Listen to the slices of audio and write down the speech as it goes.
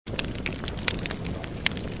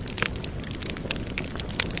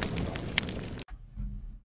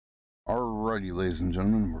Alrighty, ladies and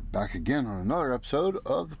gentlemen, we're back again on another episode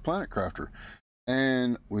of the Planet Crafter,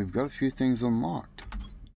 and we've got a few things unlocked.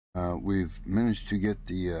 We've managed to get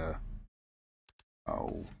the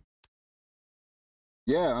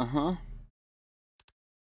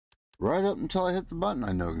right up until I hit the button,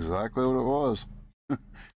 I know exactly what it was.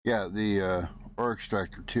 Yeah, the ore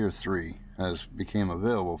extractor tier 3 has became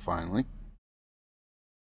available finally,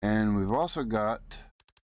 and we've also got, as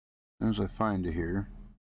soon as I find it here,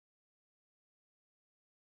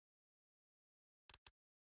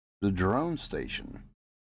 the drone station.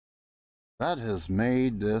 That has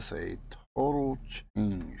made this a total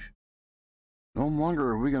change. No longer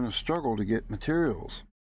are we going to struggle to get materials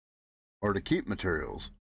or to keep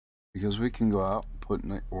materials, because we can go out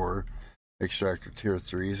putting it or extractor tier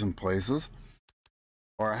 3s in places,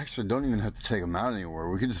 or actually don't even have to take them out anywhere.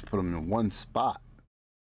 We can just put them in one spot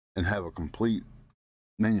and have a complete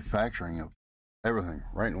manufacturing of everything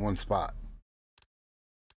right in one spot,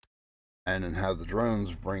 and then have the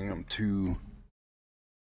drones bring them to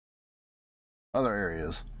other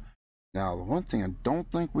areas. Now, the one thing I don't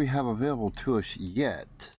think we have available to us yet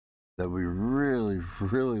that we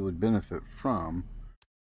really would benefit from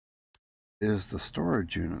is the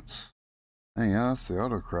storage units. Hey, yeah, that's the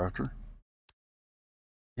auto crafter.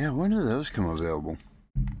 Yeah, when do those come available?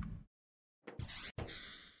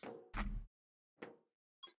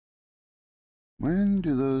 When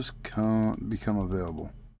do those become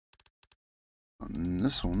available? On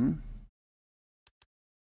this one,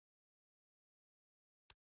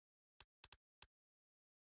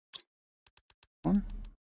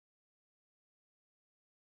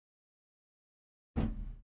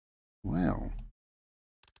 well,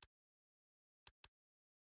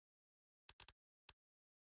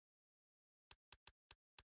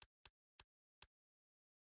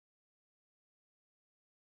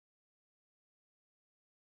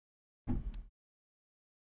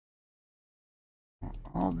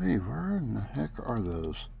 I'll be, where in the heck are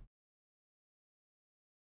those?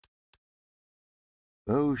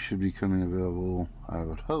 Those should be coming available, I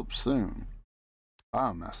would hope, soon.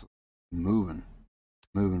 Biomass moving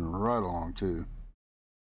right along too.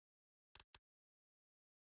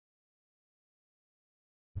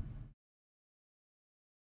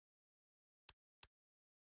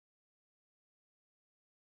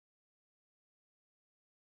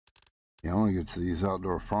 Yeah, I want to get to these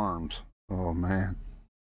outdoor farms. Oh man,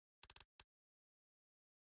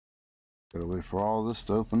 gotta wait for all this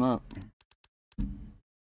to open up.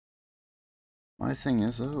 My thing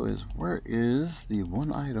is, though, is where is the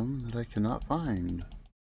one item that I cannot find?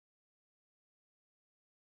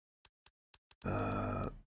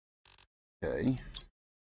 Okay.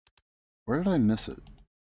 Where did I miss it?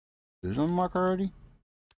 Did it unlock already?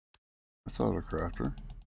 That's auto crafter.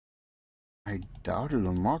 I doubt it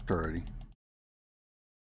unlocked already.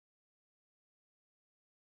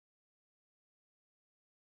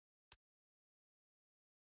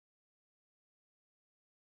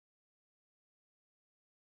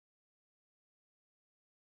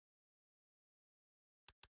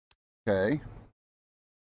 Okay.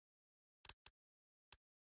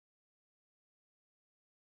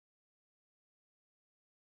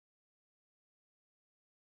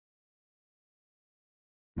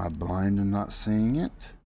 Am I blind and not seeing it?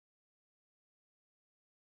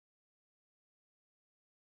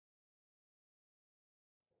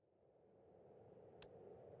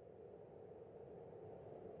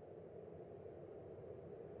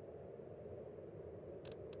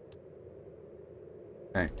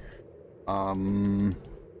 Okay.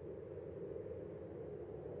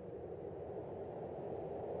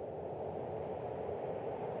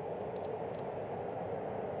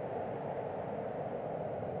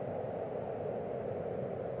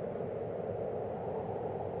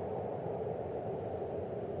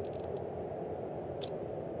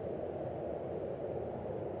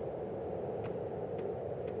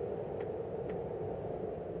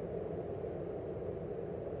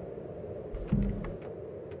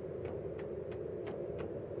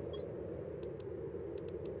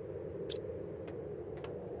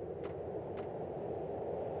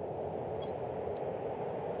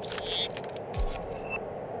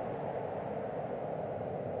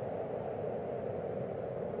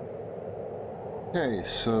 Okay,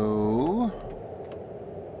 so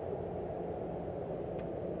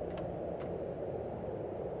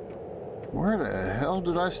where the hell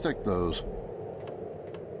did I stick those?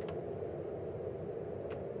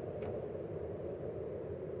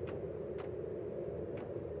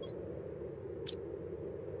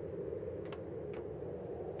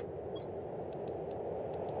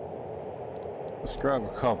 Let's grab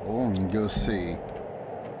a couple and go see.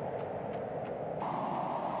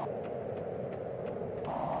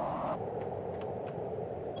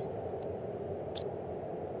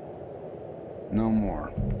 No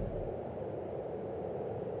more.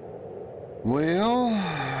 Well,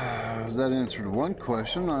 that answered one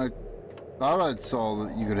question. I thought I saw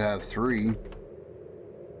that you could have 3.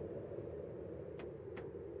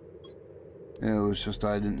 It was just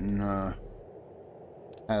I didn't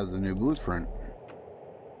have the new blueprint.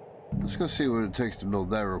 Let's go see what it takes to build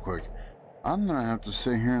that real quick. I'm gonna have to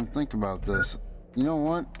sit here and think about this. You know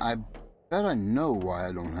what? I bet I know why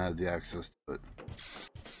I don't have the access to it.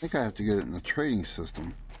 I think I have to get it in the trading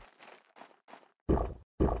system.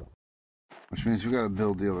 Which means we gotta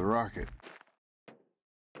build the other rocket.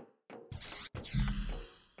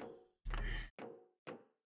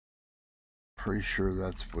 Pretty sure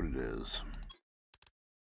that's what it is.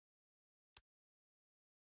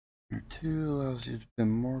 Your 2 allows you to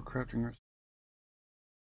spend more crafting.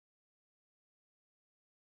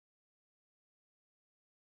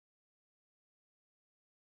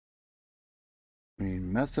 We need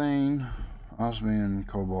methane, osmium,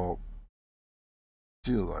 cobalt,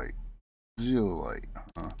 zeolite. Zeolite,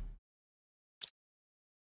 huh?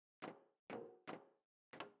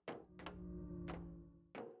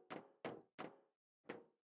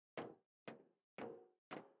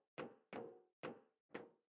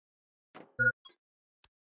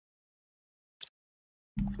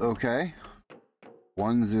 Okay.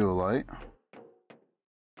 1 zeolite.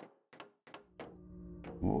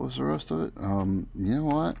 What was the rest of it? You know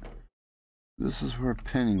what? This is where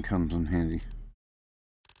pinning comes in handy.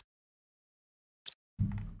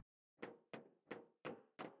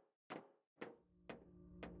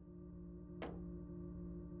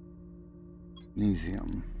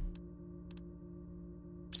 Magnesium.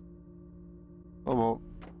 Cobalt.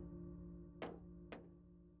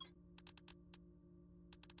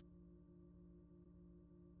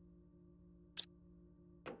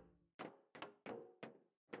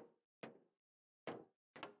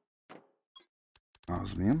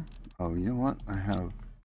 Osmium. Oh, you know what? I have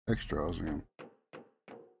extra osmium.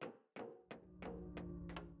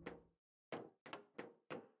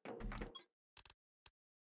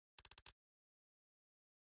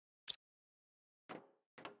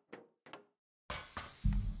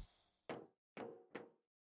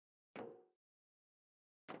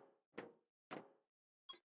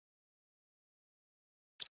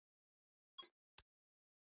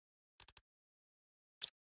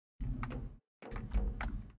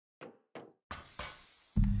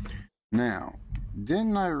 Now,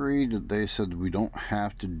 didn't I read that they said we don't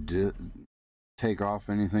have to take off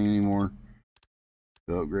anything anymore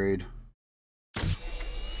to upgrade?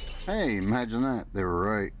 Hey, imagine that. They were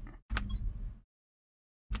right.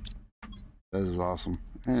 That is awesome.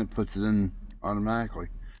 And it puts it in automatically.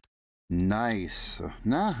 Nice.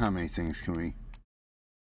 Now how many things can we?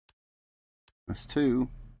 That's 2,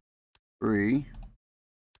 3.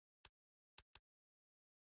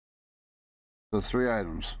 So 3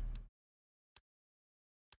 items.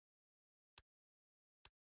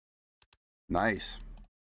 Nice.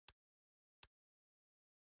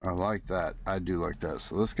 I like that. I do like that.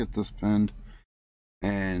 So let's get this pinned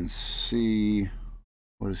and see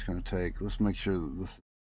what it's going to take. Let's make sure that this...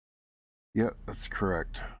 Yep, that's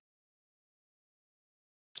correct.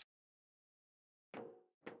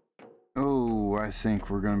 Oh, I think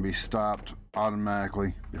we're going to be stopped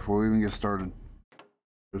automatically before we even get started.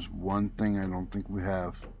 There's one thing I don't think we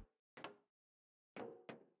have.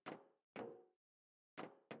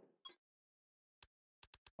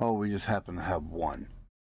 Oh, we just happen to have 1.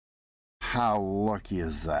 How lucky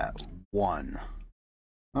is that? 1.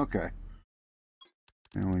 Okay.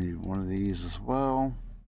 And we need 1 of these as well.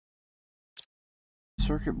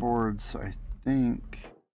 Circuit boards, I think.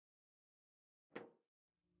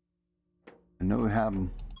 I know we have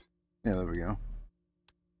them. Yeah, there we go.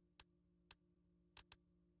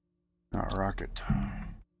 Now, rocket.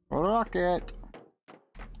 Rocket!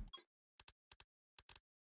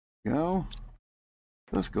 Go.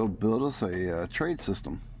 Let's go build us a trade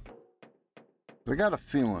system. I got a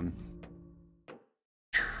feeling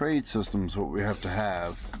trade system is what we have to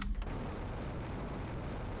have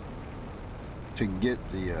to get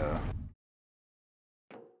the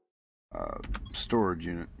storage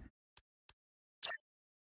unit.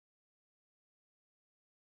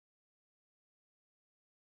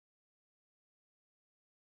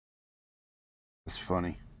 That's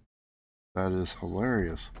funny. That is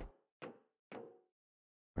hilarious.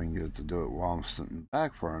 I can get it to do it while I'm sitting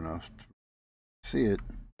back far enough to see it.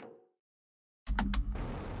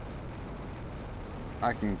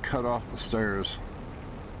 I can cut off the stairs.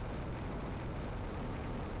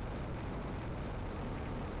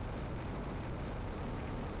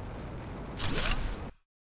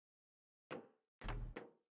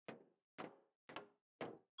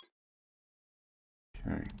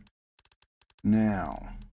 Okay. Now.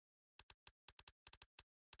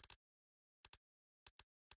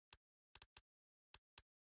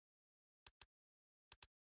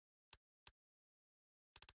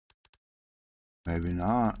 Maybe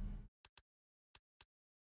not.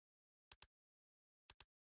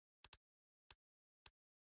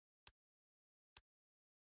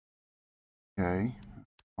 Okay.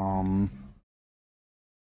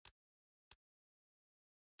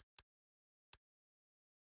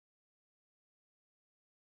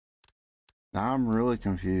 Now I'm really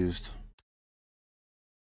confused.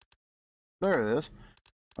 There it is.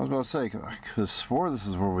 I was about to say, because this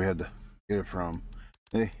is where we had to get it from.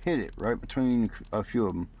 They hit it right between a few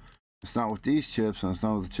of them. It's not with these chips, and it's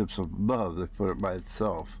not with the chips above. They put it by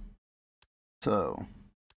itself. So,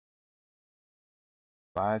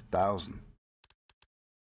 5,000.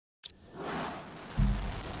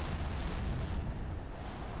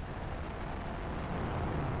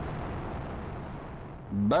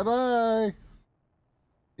 Bye-bye.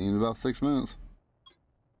 See you in about 6 minutes.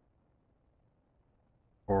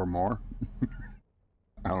 Or more.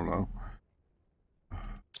 I don't know. I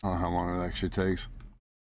don't know how long it actually takes.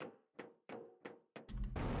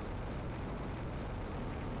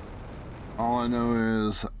 All I know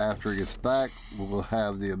is after it gets back, we'll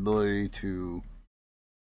have the ability to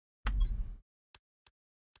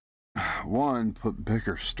put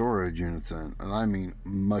bigger storage units in, and I mean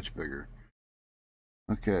much bigger.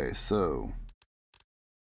 Okay, so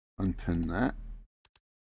unpin that.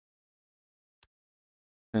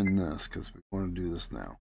 Pin this because we want to do this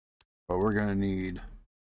now. But we're going to need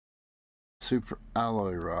super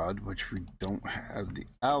alloy rod, which we don't have the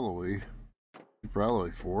super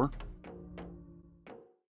alloy for.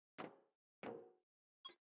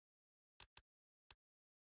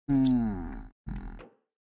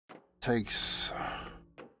 Takes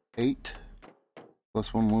 8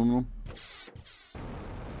 plus 1 aluminum.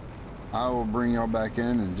 I will bring y'all back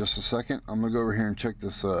in just a second. I'm gonna go over here and check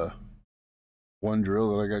this one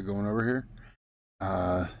drill that I got going over here,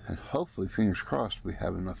 and hopefully, fingers crossed, we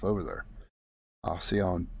have enough over there. I'll see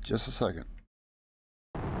y'all in just a second.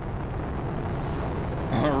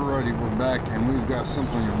 Alrighty, we're back, and we've got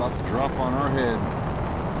something about to drop on our head.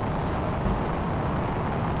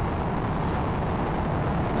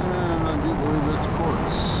 And I do believe it's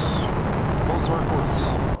quartz. Pulsar quartz.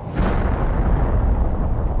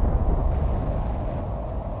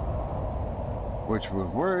 Which was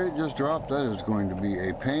where it just dropped. That is going to be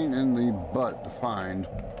a pain in the butt to find.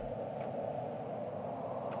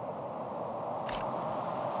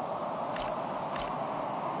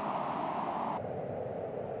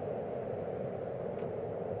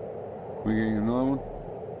 We getting another one?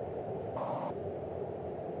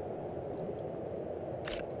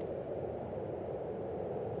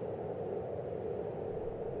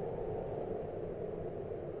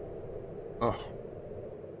 Oh.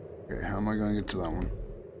 Okay, how am I going to get to that one?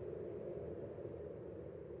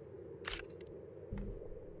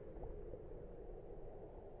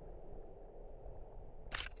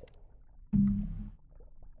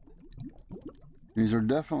 These are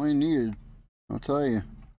definitely needed, I'll tell you.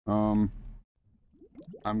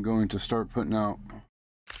 I'm going to start putting out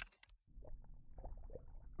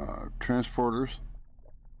transporters,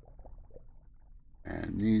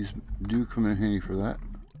 and these do come in handy for that.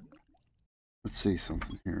 Let's see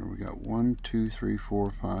something here. We got 1, 2, 3,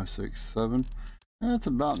 4, 5, 6, 7. That's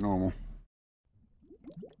about normal.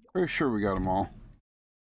 Pretty sure we got them all.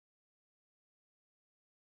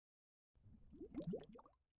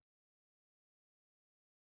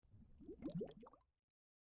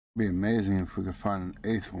 Be amazing if we could find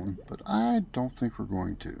an 8th one, but I don't think we're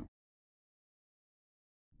going to.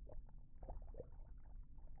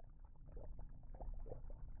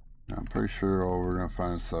 I'm pretty sure all we're going to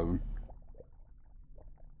find is 7.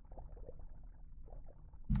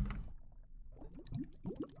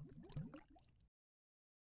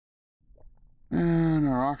 And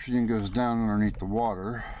our oxygen goes down underneath the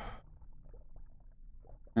water.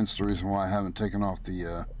 Hence the reason why I haven't taken off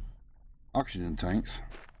the oxygen tanks.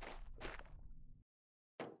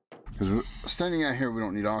 Because standing out here, we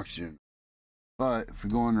don't need oxygen. But if we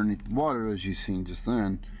go underneath the water, as you've seen just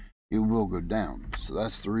then, it will go down. So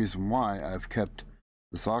that's the reason why I've kept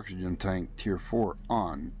this oxygen tank tier 4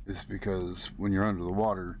 on, is because when you're under the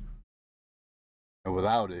water, and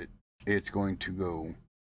without it, it's going to go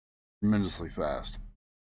tremendously fast.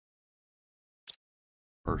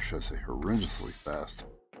 Or should I say horrendously fast.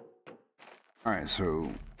 Alright, so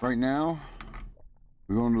right now,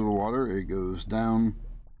 we go under the water, it goes down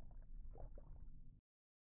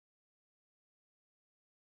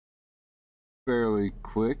fairly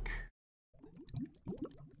quick.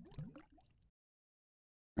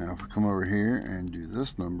 Now if we come over here and do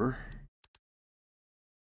this number,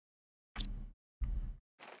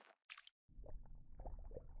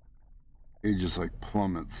 it just like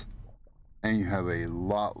plummets, and you have a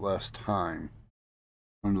lot less time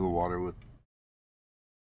under the water with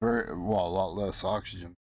a lot less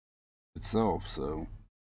oxygen itself. So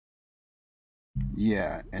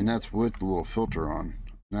yeah, and that's with the little filter on.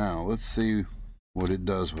 Now let's see what it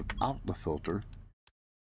does without the filter.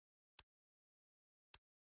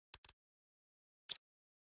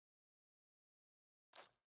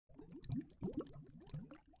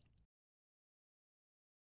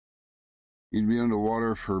 You'd be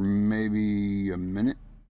underwater for maybe a minute.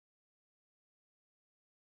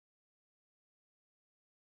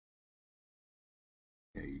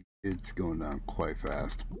 Yeah, it's going down quite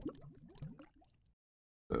fast.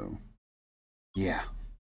 So, yeah,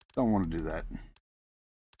 don't want to do that.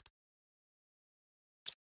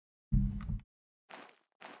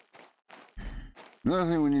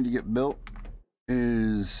 Another thing we need to get built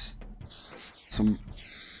is some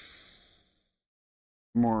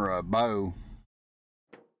more bio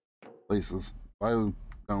places. Bio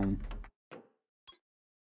dome.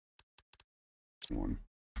 One.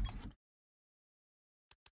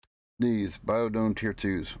 These biodome tier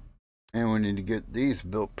 2s. And we need to get these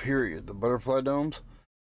built, period. The butterfly domes.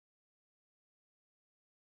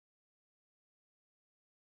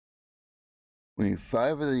 We need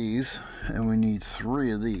 5 of these, and we need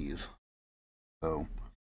 3 of these. So,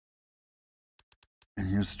 and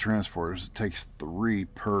here's the transporters. It takes 3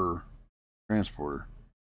 per transporter.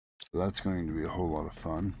 So that's going to be a whole lot of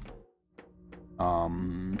fun. I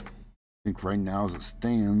think right now as it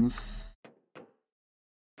stands,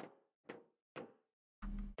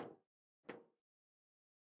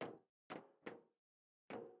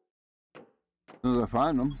 as soon as I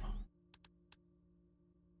find them,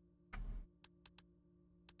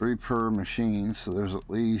 3 per machine, so there's at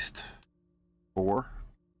least 4.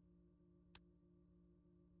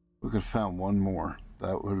 We could have found 1 more.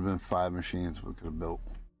 That would have been 5 machines we could have built.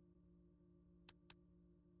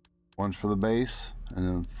 1 for the base, and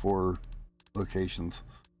then 4 locations.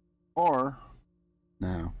 Or,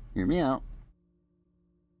 now, hear me out.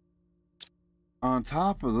 On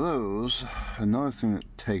top of those, another thing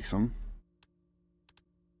that takes them,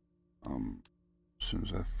 as soon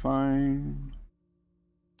as I find,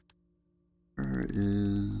 where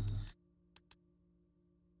is,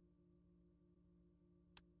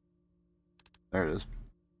 there it is.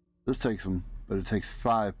 This takes them, but it takes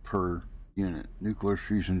 5 per unit. Nuclear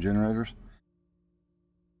fusion generators.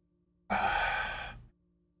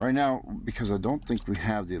 Right now, because I don't think we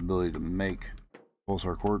have the ability to make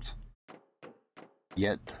pulsar quartz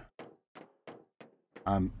yet,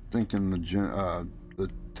 I'm thinking the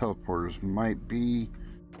teleporters might be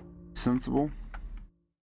sensible.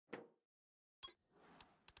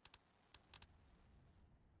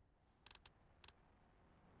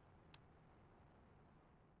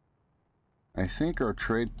 I think our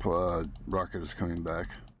trade rocket is coming back.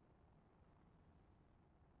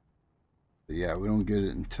 But yeah, we don't get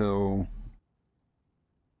it until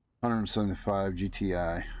 175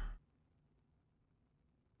 GTI.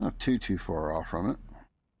 Not too far off from it.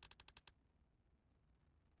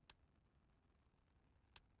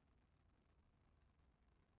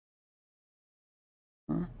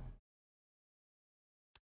 Huh?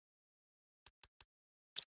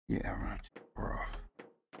 Yeah, we're not too far off.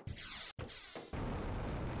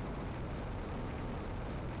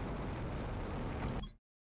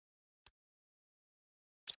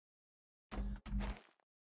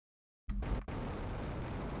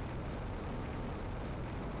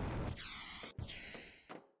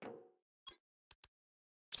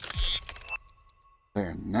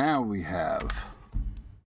 There, now we have.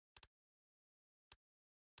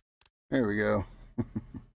 There we go.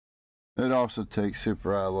 It also takes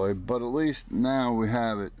super alloy, but at least now we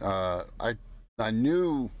have it. I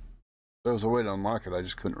knew there was a way to unlock it, I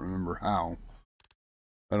just couldn't remember how.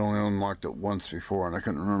 I'd only unlocked it once before, and I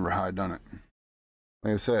couldn't remember how I'd done it.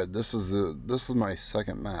 Like I said, this is my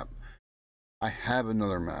second map. I have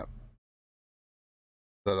another map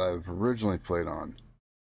that I've originally played on,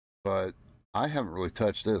 but I haven't really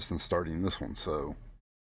touched this since starting this one, so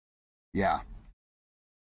yeah,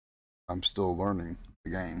 I'm still learning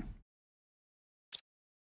the game.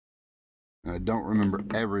 And I don't remember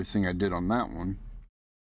everything I did on that one,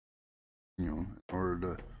 you know, in order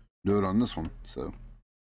to do it on this one. So,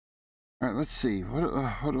 all right, let's see. What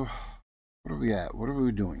are we at? What are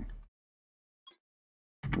we doing?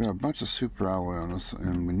 We have a bunch of super alloy on us,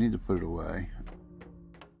 and we need to put it away.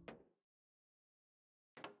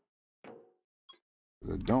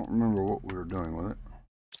 I don't remember what we were doing with it.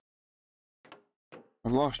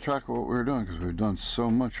 I've lost track of what we were doing because we've done so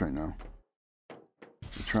much right now.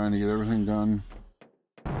 We're trying to get everything done.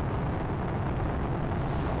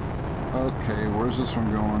 Okay, where's this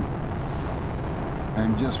one going?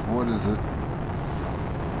 And just what is it?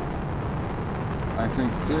 I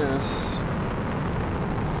think this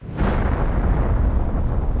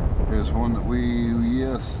is one that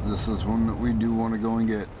yes, this is one that we do want to go and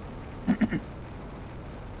get.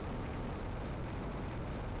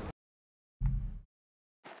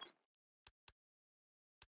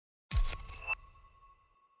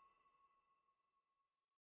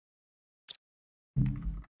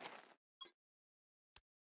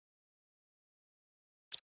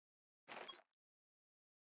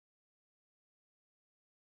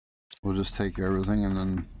 We'll just take everything and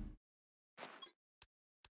then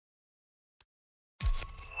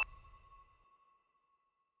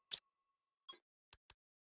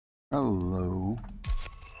hello.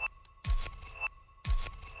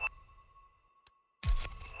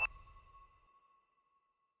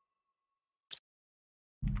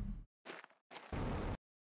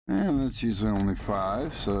 And it's usually only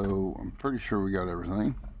 5, so I'm pretty sure we got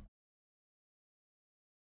everything.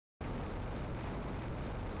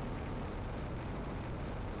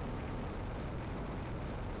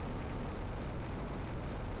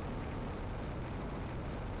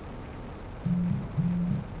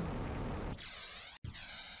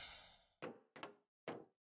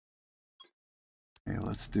 Okay,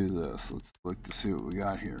 let's do this. Let's look to see what we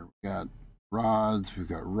got here. We got rods, we've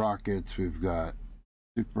got rockets, we've got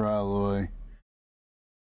super alloy,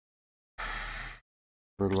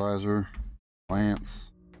 fertilizer, plants.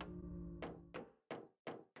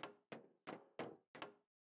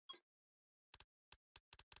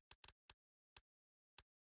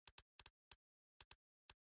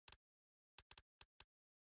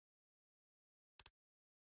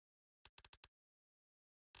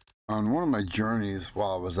 On one of my journeys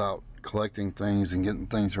while I was out collecting things and getting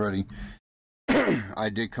things ready, I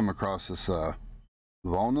did come across this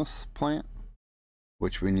walnut plant,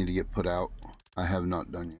 which we need to get put out. I have not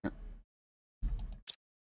done yet.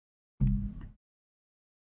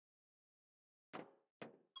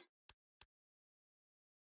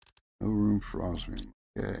 No room for osmium.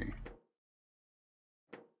 Okay.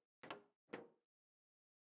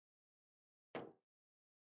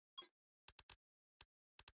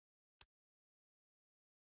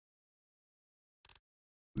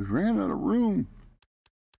 We ran out of room.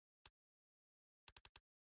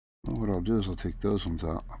 Well, what I'll do is I'll take those ones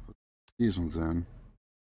out. I'll put these ones in.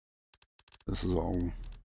 This is all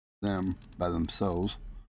them by themselves.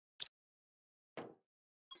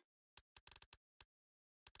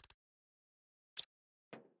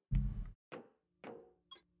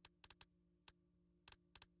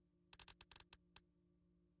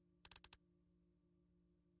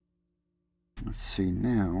 Let's see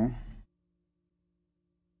now.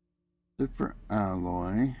 Super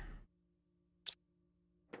alloy.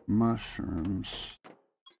 Mushrooms. I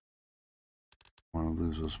want to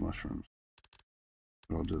lose those mushrooms.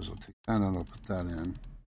 What I'll do is I'll take that out, I'll put that in.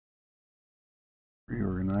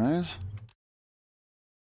 Reorganize.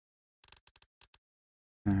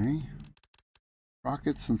 Okay.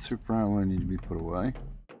 Rockets and super alloy need to be put away.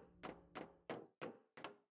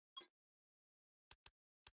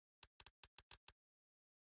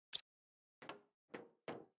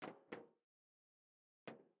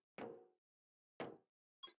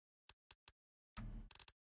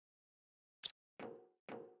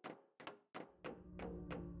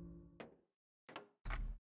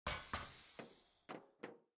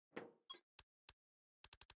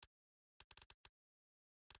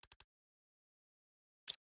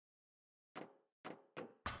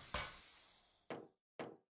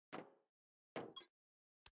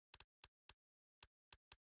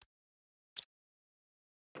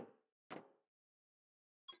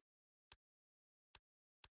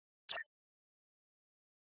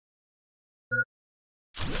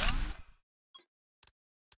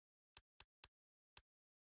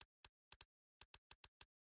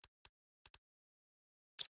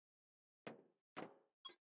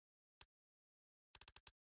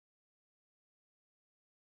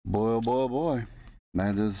 Boy, oh boy, oh boy.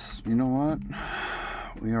 That is, you know what?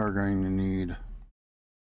 We are going to need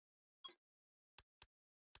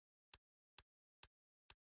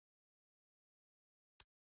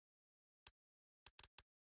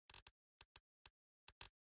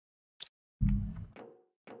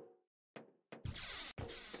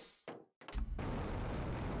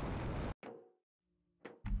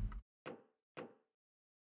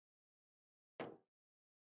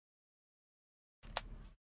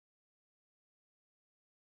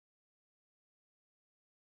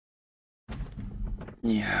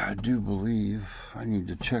Yeah, I do believe I need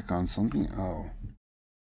to check on something. Oh.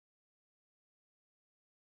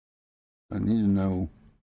 I need to know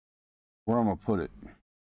where I'm gonna put it.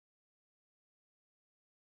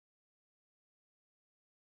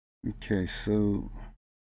 Okay, so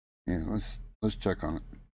yeah, let's check on it.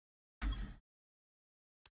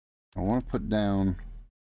 I want to put down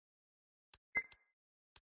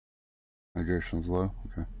hydration's low.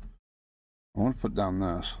 Okay. I want to put down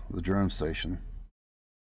this, the drone station.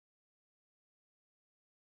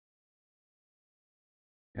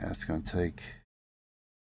 Yeah, it's gonna take.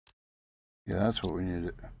 Yeah, that's what we needed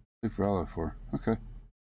it. Super olive for. Okay.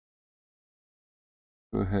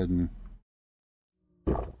 Go ahead and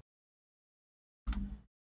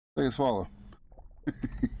take a swallow.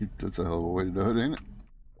 That's a hell of a way to do it, ain't it?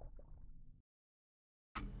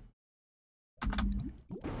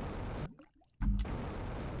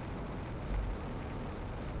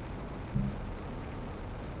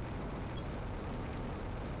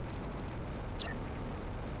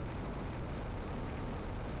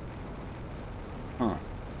 Huh.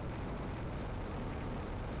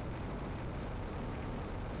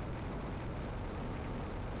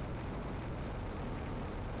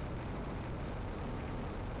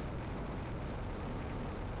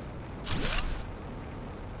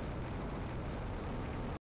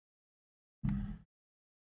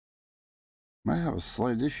 Might have a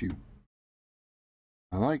slight issue.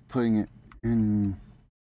 I like putting it in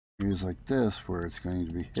areas like this where it's going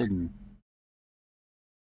to be hidden.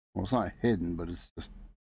 Well, it's not hidden, but it's just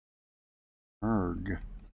erg.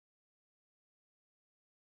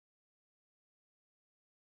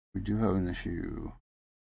 We do have an issue.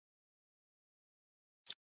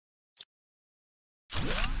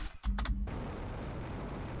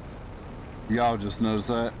 Y'all just noticed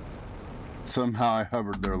that? Somehow I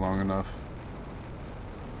hovered there long enough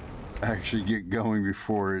to actually get going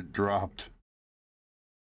before it dropped.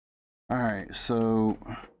 Alright, so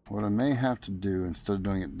what I may have to do instead of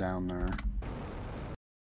doing it down there,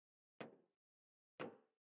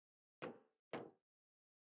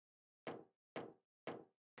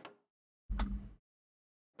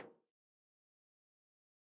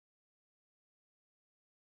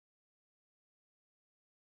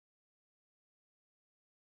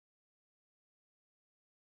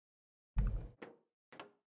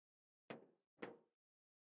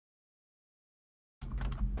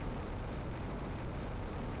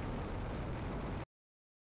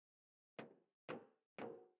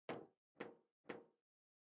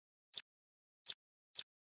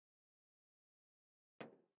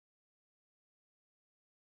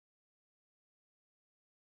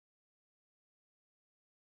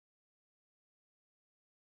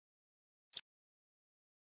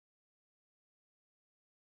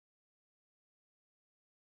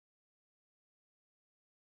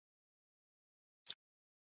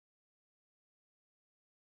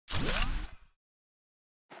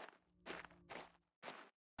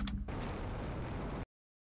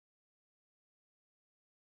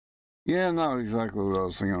 yeah, not exactly what I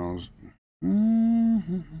was thinking.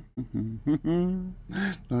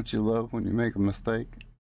 Don't you love when you make a mistake?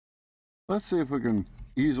 Let's see if we can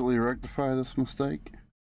easily rectify this mistake.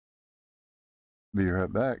 Be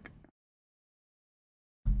right back.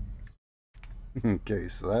 Okay,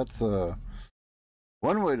 so that's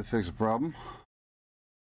one way to fix a problem.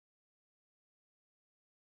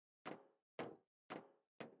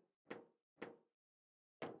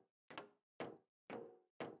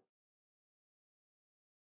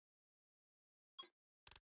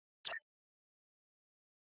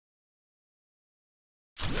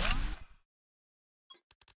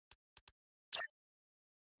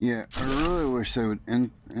 Yeah, I really wish they would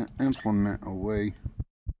implement a way.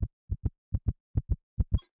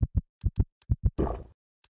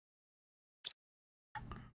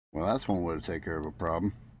 Well, that's one way to take care of a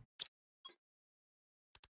problem.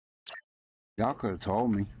 Y'all could have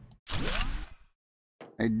told me.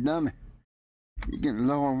 Hey, dummy, you're getting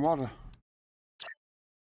low on water.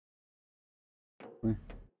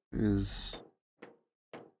 Is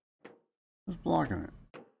what's blocking it?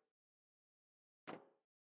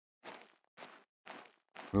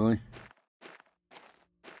 Really?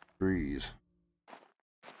 Trees.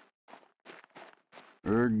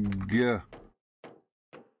 Erg.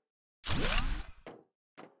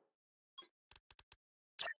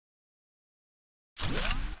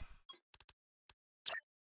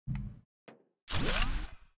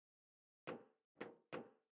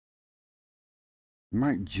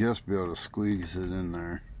 Might just be able to squeeze it in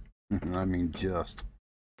there. I mean just.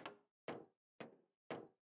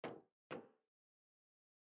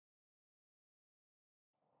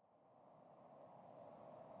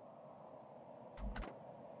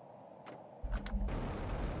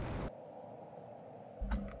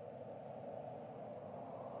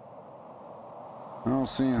 I don't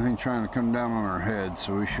see anything trying to come down on our head,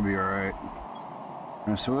 so we should be alright.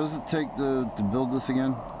 Alright, so what does it take to build this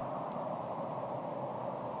again?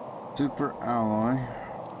 Super alloy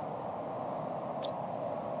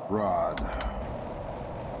rod.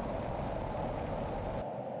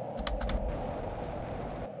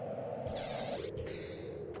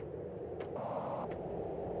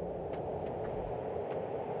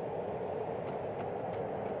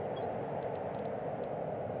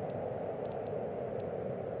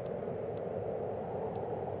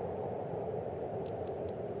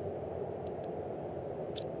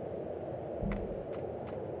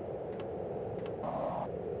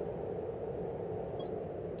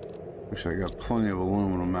 Actually, I got plenty of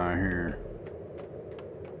aluminum out here.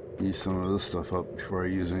 Use some of this stuff up before I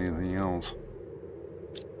use anything else.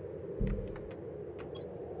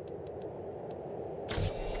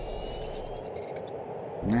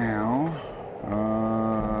 Now,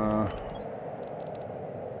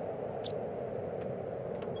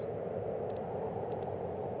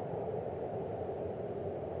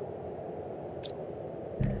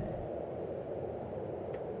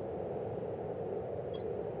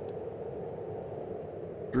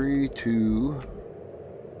 3, 2,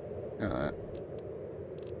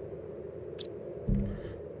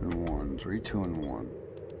 and 1. 3, 2, and 1.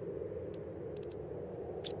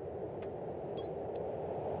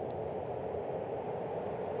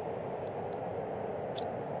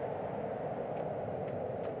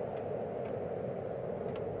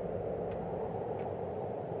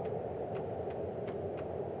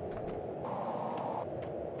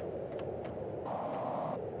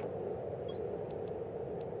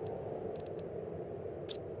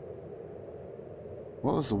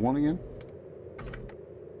 What was the one again?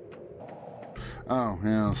 Oh,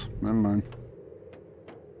 yes. Never mind.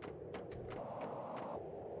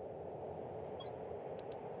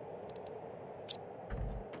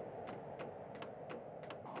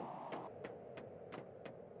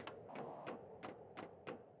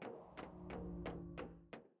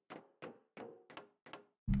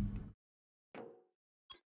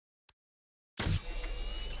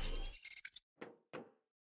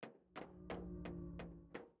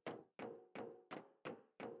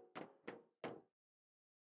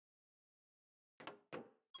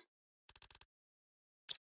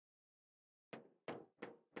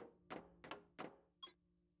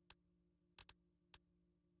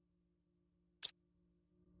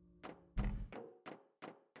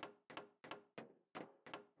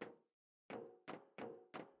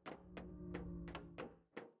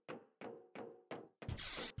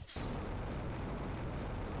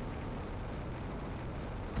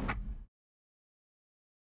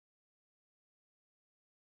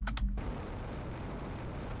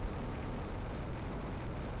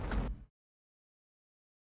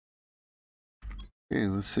 Okay,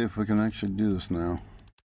 let's see if we can actually do this now.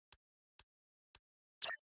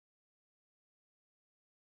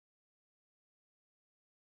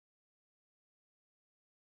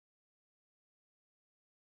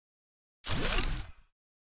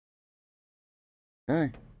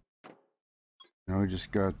 Okay. Now we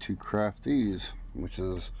just got to craft these, which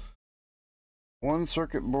is 1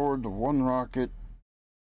 circuit board, 1 rocket,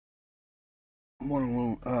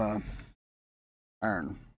 1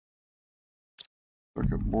 iron.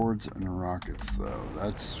 Circuit boards and rockets, though.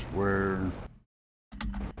 That's where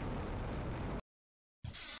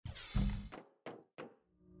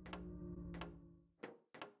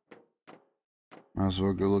might as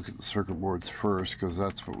well go look at the circuit boards first, because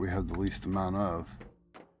that's what we have the least amount of.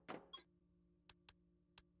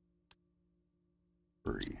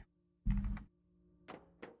 3.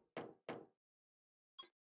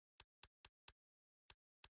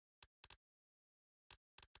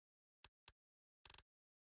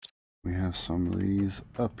 We have some of these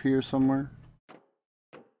up here somewhere.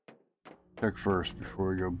 Check first before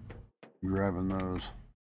we go grabbing those.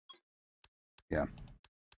 Yeah.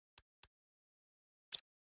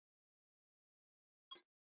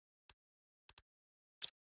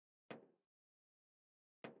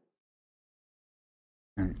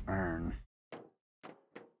 And iron.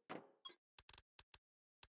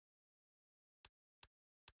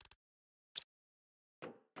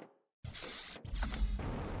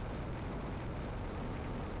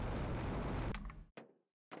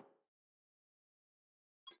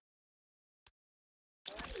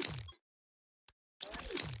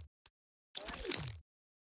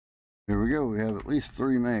 There we go. We have at least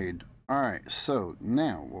 3 made. Alright, so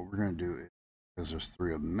now what we're going to do is, because there's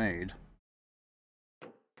 3 of them made,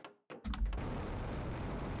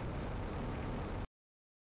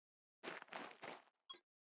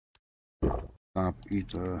 stop, eat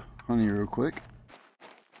the honey real quick.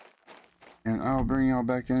 and I'll bring y'all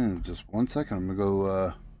back in just 1 second. I'm gonna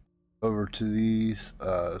go over to the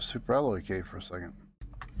super alloy cave for a second.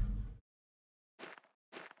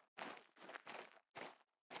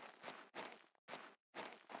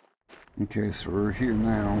 Okay, so we're here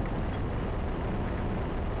now.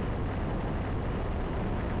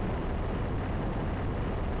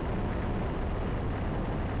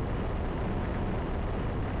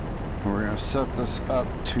 We're going to set this up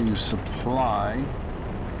to supply.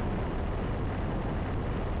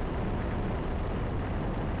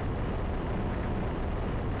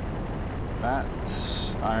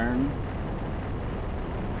 That's iron,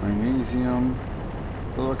 magnesium,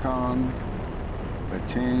 silicon,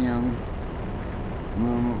 titanium.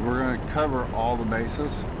 We're going to cover all the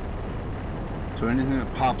bases. So anything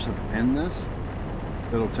that pops up in this,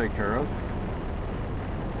 it'll take care of.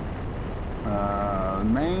 The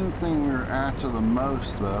main thing we're after the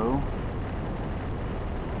most, though,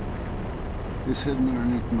 is hidden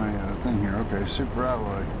underneath my thing here. Okay, super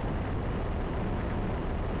alloy.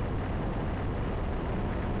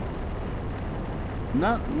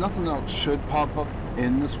 Nothing else should pop up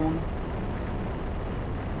in this one,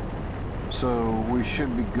 so we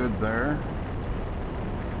should be good there.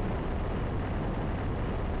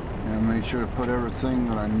 And I made sure to put everything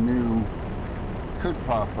that I knew could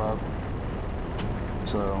pop up.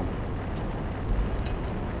 So,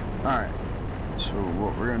 alright, so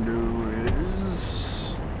what we're going to do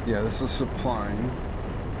is, yeah, this is supplying.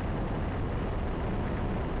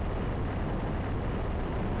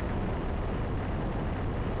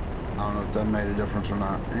 I don't know if that made a difference or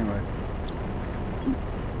not. Anyway,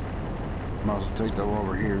 might as well take that while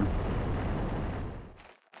we're here.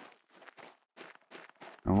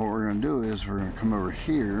 And what we're going to do is we're going to come over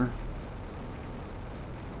here.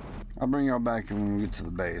 I'll bring y'all back when we get to the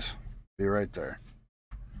base. Be right there.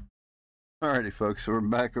 Alrighty folks, so we're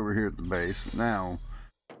back over here at the base. Now,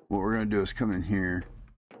 what we're going to do is come in here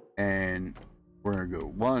and we're going to go,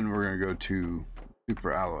 we're going to go to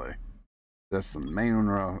super alloy. That's the main one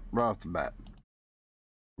right off the bat.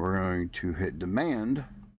 We're going to hit demand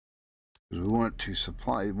because we want to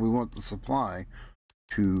supply, we want the supply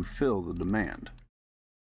to fill the demand.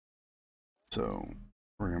 So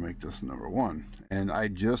we're going to make this number 1. And I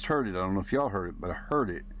just heard it. I don't know if y'all heard it, but I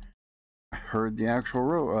heard it. I heard the actual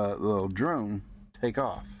little drone take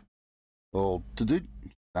off. Little to-do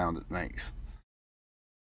sound it makes.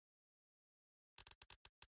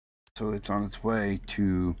 So it's on its way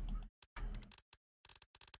to...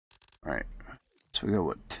 Alright. So we got,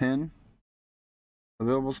 what, 10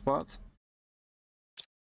 available spots?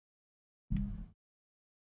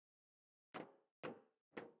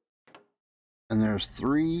 And there's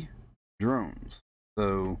 3 drones.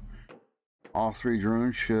 So all 3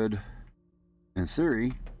 drones should, in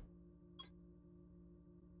theory,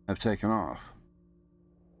 have taken off.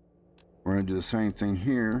 We're going to do the same thing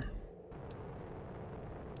here.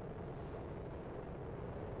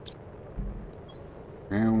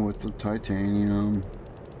 And with the titanium,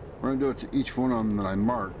 we're going to do it to each one of them that I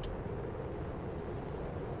marked.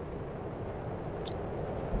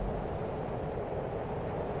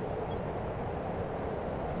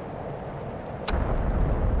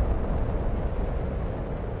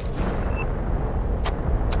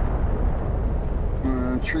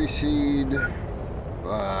 Tree seed,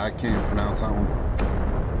 I can't pronounce that one.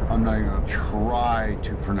 I'm not even going to try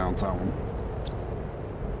to pronounce that one.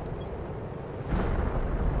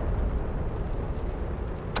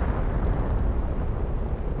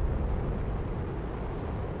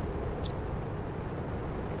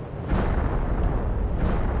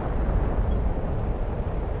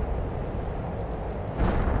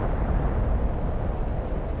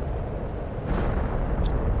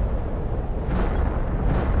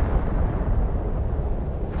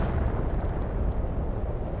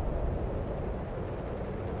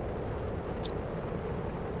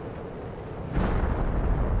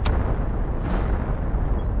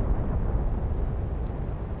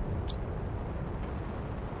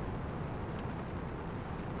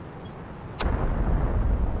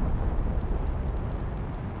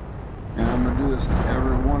 To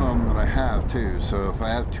every one of them that I have too. So if I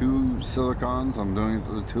have 2 silicons, I'm doing it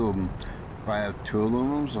to the 2 of them. If I have 2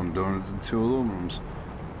 aluminums, I'm doing it to the 2 aluminums.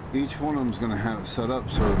 Each one of them is going to have it set up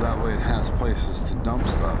so that way it has places to dump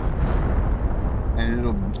stuff, and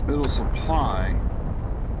it'll supply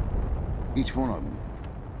each one of them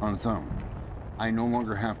on its own. I no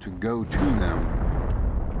longer have to go to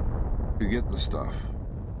them to get the stuff.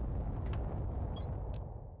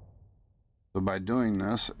 So by doing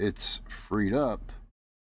this, it's freed up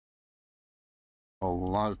a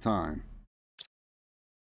lot of time.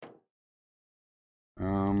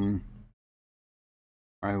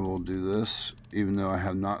 I will do this, even though I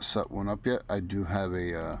have not set one up yet. I do have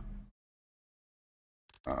a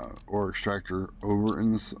ore extractor over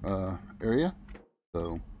in this area,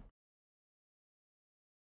 so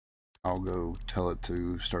I'll go tell it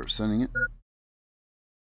to start sending it.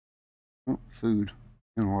 Oh, food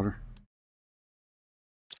and water.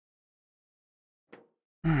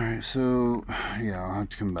 Alright, so yeah, I'll have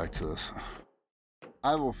to come back to this.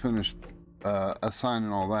 I will finish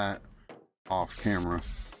assigning all that off camera.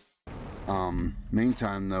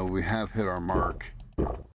 Meantime though, we have hit our mark.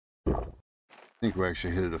 I think we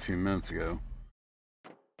actually hit it a few minutes ago.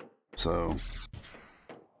 So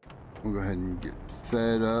we'll go ahead and get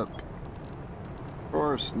fed up. Of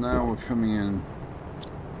course, now what's coming in,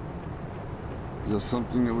 is this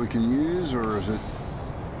something that we can use, or is it,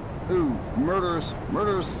 ooh, murderous,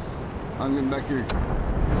 murderous. I'm getting back here.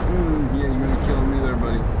 Yeah, you're gonna kill me there,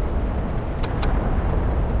 buddy.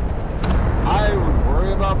 I would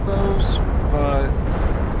worry about those, but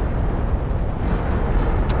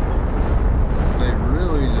they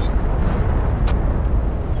really just,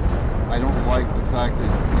 I don't like the fact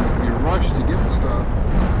that you rush to get the stuff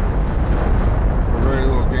for very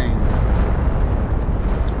little gain.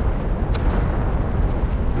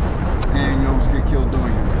 And you almost get killed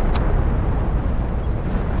doing it.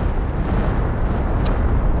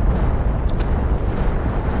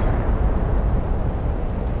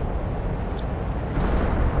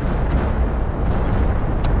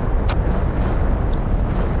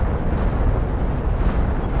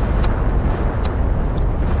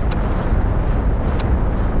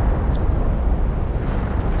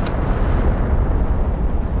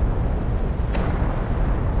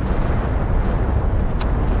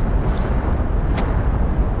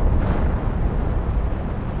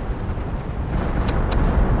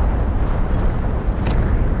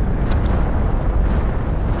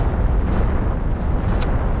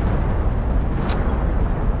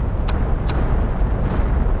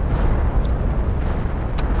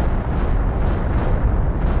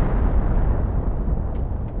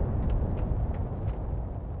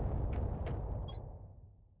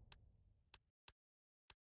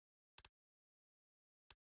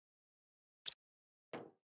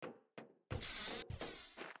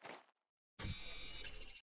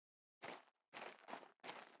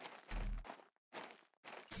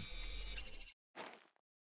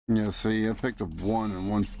 Yeah, see, I picked up one and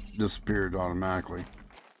one disappeared automatically.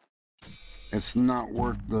 It's not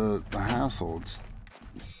worth the hassle.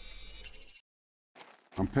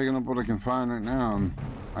 I'm picking up what I can find right now, and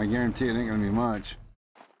I guarantee it ain't gonna be much.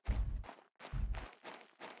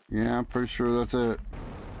 Yeah, I'm pretty sure that's it.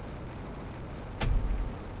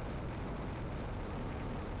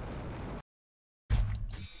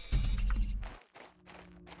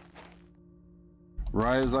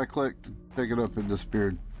 Right as I clicked to pick it up, it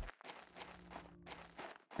disappeared.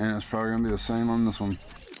 And it's probably gonna be the same on this one.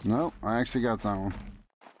 Nope, I actually got that one.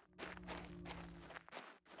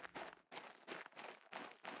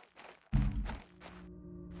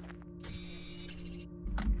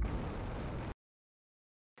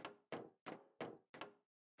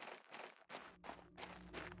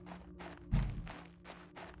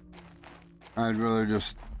 I'd rather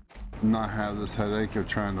just not have this headache of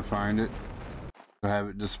trying to find it, to have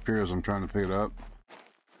it disappear as I'm trying to pick it up,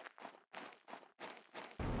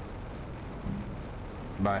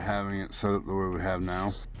 by having it set up the way we have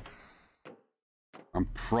now. I'm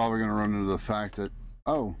probably going to run into the fact that,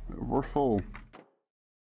 oh, we're full.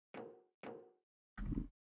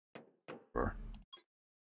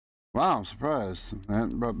 Wow, I'm surprised. I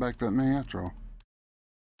hadn't brought back that many after all.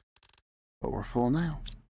 But we're full now.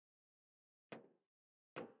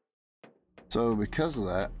 So because of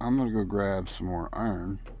that, I'm going to go grab some more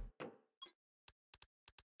iron.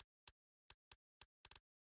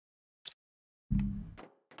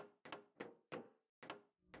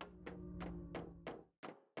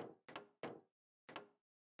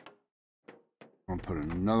 I'm going to put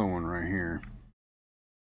another one right here.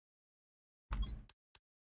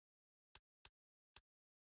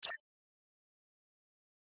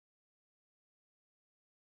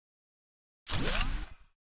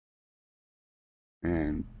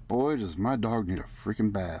 And boy, does my dog need a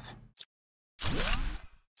freaking bath.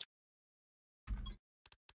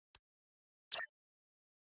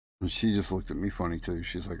 And she just looked at me funny too.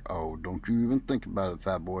 She's like, oh, don't you even think about it,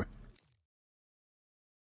 fat boy.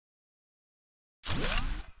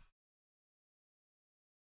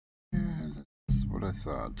 Yeah, that's what I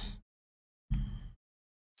thought.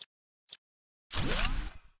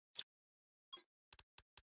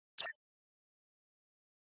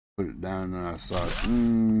 Put it down and I thought,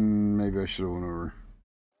 maybe I should have went over.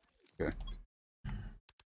 Okay.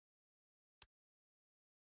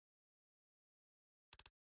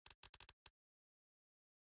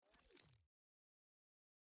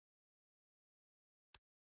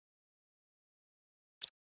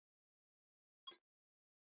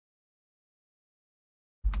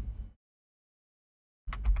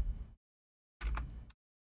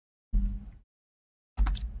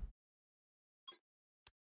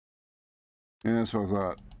 Yeah, that's what I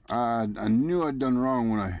thought. I knew I'd done wrong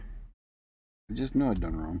when I just knew I'd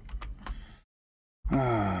done wrong.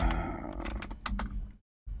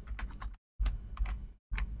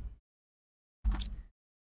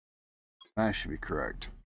 That should be correct.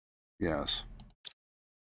 Yes.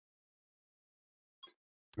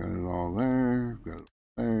 Got it all there. Got it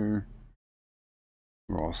there.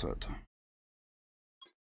 We're all set.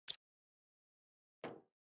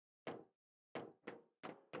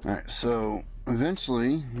 Alright, so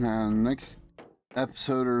eventually, next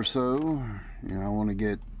episode or so, I want to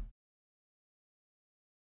get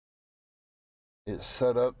it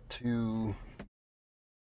set up to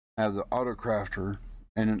have the auto crafter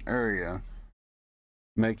in an area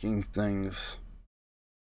making things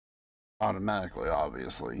automatically,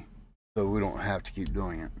 obviously, so we don't have to keep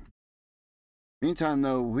doing it. Meantime,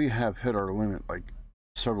 though, we have hit our limit like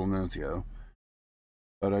several minutes ago,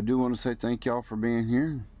 but I do want to say thank y'all for being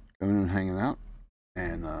here, coming and hanging out,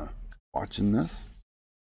 and watching this.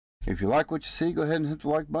 If you like what you see, go ahead and hit the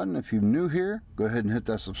like button. If you're new here, go ahead and hit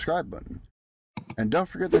that subscribe button. And don't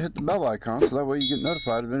forget to hit the bell icon so that way you get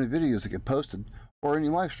notified of any videos that get posted or any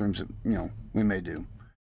live streams that, we may do.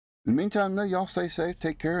 In the meantime, though, y'all stay safe,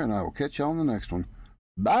 take care, and I will catch y'all on the next one.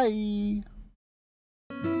 Bye!